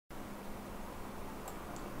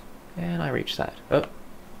And I reach that. Oh,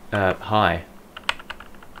 hi.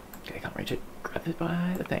 Okay, I can't reach it. Grab it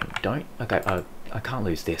by the thing. Don't. Okay, oh, I can't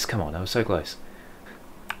lose this. Come on, I was so close.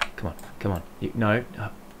 Come on, come on. No.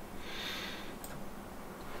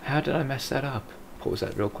 How did I mess that up? Pause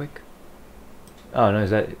that real quick. Oh no,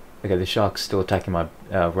 is that... Okay, the shark's still attacking my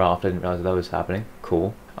raft. I didn't realize that was happening.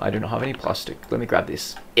 Cool. I do not have any plastic. Let me grab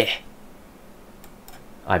this. Yeah.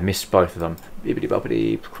 I missed both of them. Bibbidi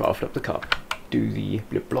boppity, craft up the cup. Do the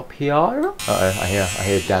blip blop here. Uh oh, I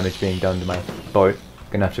hear damage being done to my boat.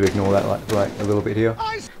 Gonna have to ignore that like a little bit here.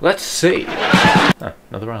 Let's see. Oh,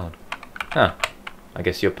 another island. Huh. I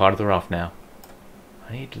guess you're part of the raft now.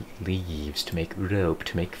 I need leaves to make rope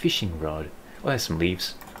to make fishing rod. Well, there's some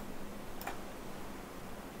leaves.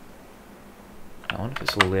 I wonder if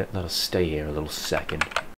this will let us stay here a little second.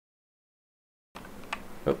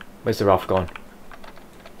 Oh, where's the raft gone?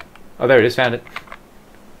 Oh, there it is, found it.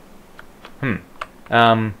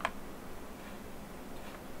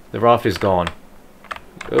 The raft is gone.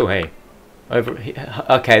 Oh, hey. Over here.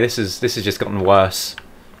 Okay, this has just gotten worse.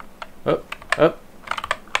 Oh, oh.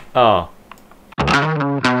 Oh.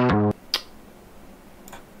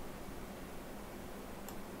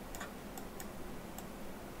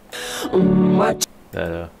 What?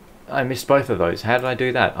 I missed both of those. How did I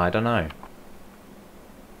do that? I don't know.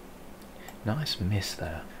 Nice miss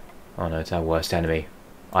there. Oh no, it's our worst enemy.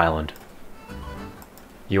 Island.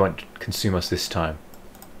 You won't consume us this time.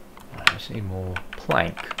 I just need more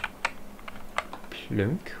plank.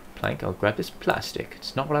 Plunk. Plank. I'll grab this plastic.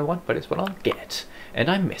 It's not what I want, but it's what I'll get. And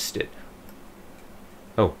I missed it.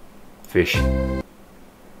 Oh. Fish. Oh.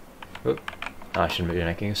 I shouldn't be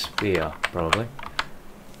making a spear, probably.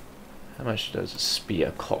 How much does a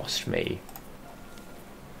spear cost me?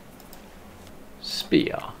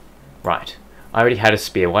 Spear. Right. I already had a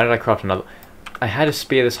spear. Why did I craft another? I had a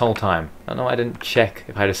spear this whole time. I don't know, I didn't check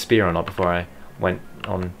if I had a spear or not before I went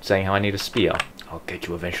on saying how I need a spear. I'll get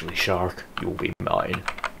you eventually, shark. You'll be mine.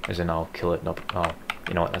 As in, I'll kill it. Not. Oh,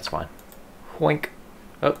 you know what? That's fine. Wink.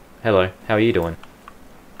 Oh, hello. How are you doing?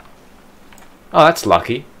 Oh, that's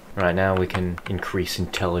lucky. Right, now we can increase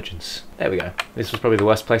intelligence. There we go. This was probably the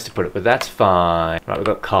worst place to put it, but that's fine. Right, we've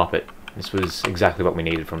got carpet. This was exactly what we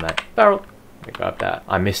needed from that barrel. Let me grab that.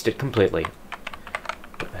 I missed it completely.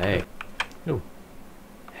 But hey. Ooh.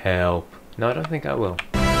 Help. No, I don't think I will.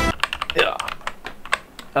 Ugh.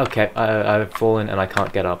 Okay, I've fallen and I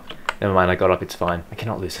can't get up. Never mind, I got up, it's fine. I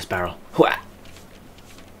cannot lose this barrel. Hwah!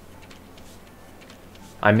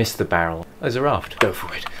 I missed the barrel. There's a raft. Go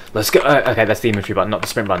for it. Let's go. Okay, that's the inventory button, not the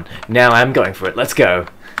sprint button. Now I'm going for it. Let's go.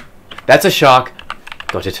 That's a shark.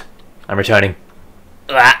 Got it. I'm returning.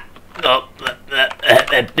 Ow.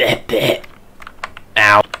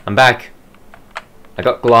 I'm back. I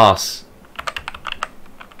got glass.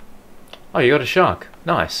 Oh, you got a shark.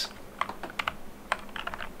 Nice.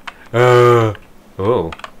 Oh.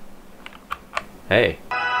 Hey.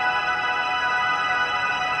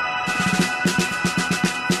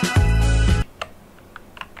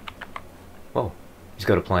 Whoa, he's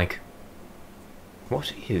got a plank.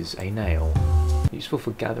 What is a nail? Useful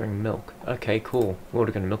for gathering milk. Okay, cool. We're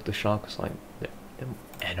gonna milk the sharks like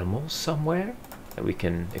animals somewhere that we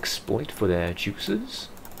can exploit for their juices?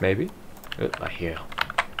 Maybe? Oh, I hear.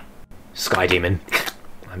 Sky demon.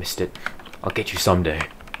 I missed it. I'll get you someday.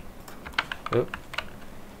 Oh.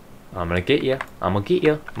 I'm gonna get you. I'm gonna get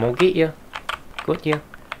you. I'm gonna get you. Got you.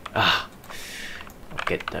 Ah. I'll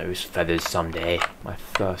get those feathers someday. My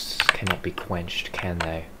thirsts cannot be quenched, can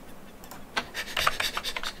they?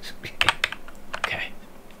 Okay.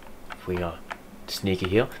 If we are sneaky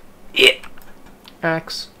here. Yeah.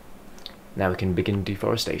 Axe. Now we can begin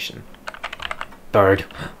deforestation. Bird.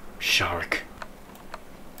 Shark.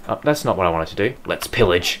 Oh, that's not what I wanted to do. Let's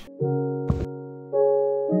pillage.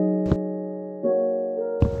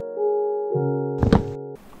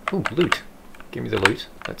 Ooh, loot. Give me the loot.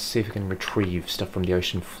 Let's see if we can retrieve stuff from the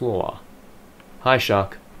ocean floor. Hi,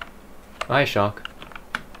 shark. Hi, shark.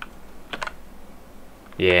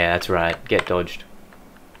 Yeah, that's right. Get dodged.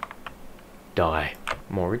 Die.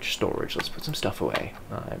 Mortgage, storage. Let's put some stuff away.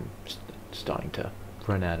 I'm starting to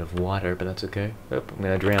run out of water, but that's okay. Oh, I'm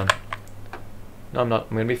gonna drown. No, I'm not.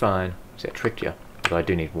 I'm gonna be fine. See, I tricked you. But I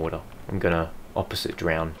do need water. I'm gonna opposite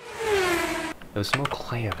drown. There was some more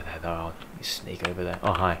clay over there, though. Let me sneak over there.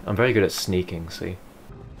 Oh, hi. I'm very good at sneaking, see?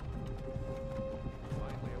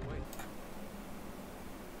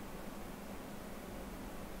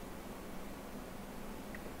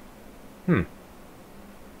 Well,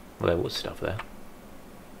 there was stuff there.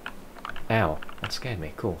 Ow. That scared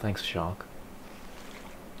me. Cool. Thanks, shark.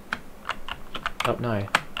 Oh, no.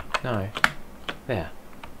 No. There.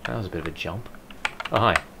 That was a bit of a jump. Oh,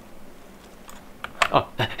 hi. Oh,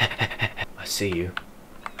 I see you.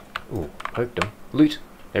 Ooh, poked him. Loot.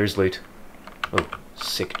 There is loot. Oh,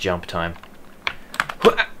 sick jump time.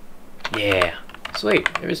 Yeah. Sweet.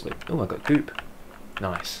 There is loot. Oh, I got goop.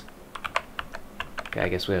 Nice. Okay, I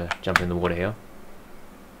guess we're jumping in the water here.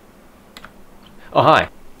 Oh, hi.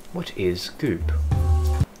 What is goop?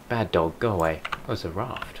 Bad dog, go away. Oh, it's a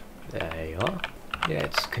raft. There you are. Yeah,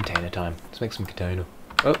 it's container time. Let's make some container.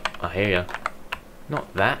 Oh, I hear ya.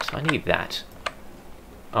 Not that. I need that.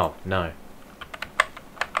 Oh, no.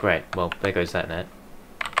 Great. Well, there goes that net.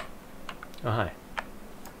 Oh, hi.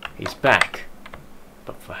 He's back.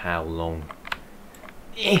 But for how long?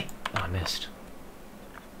 Eh! Oh, I missed.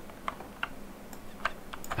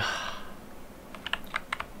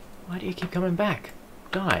 Why do you keep coming back?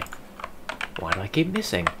 Die. Why do I keep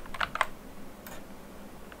missing?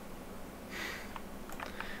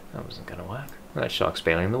 That wasn't gonna work. That shark's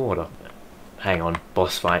bailing in the water. Hang on.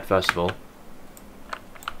 Boss fight, first of all.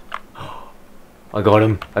 I got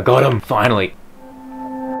him! I got him! Finally!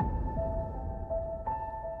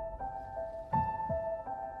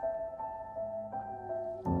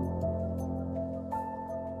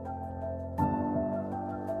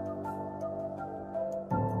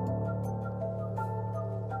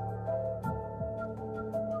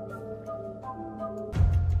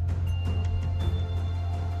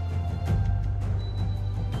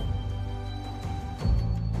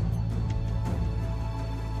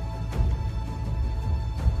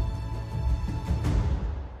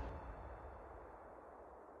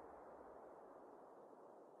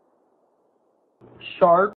 Shark.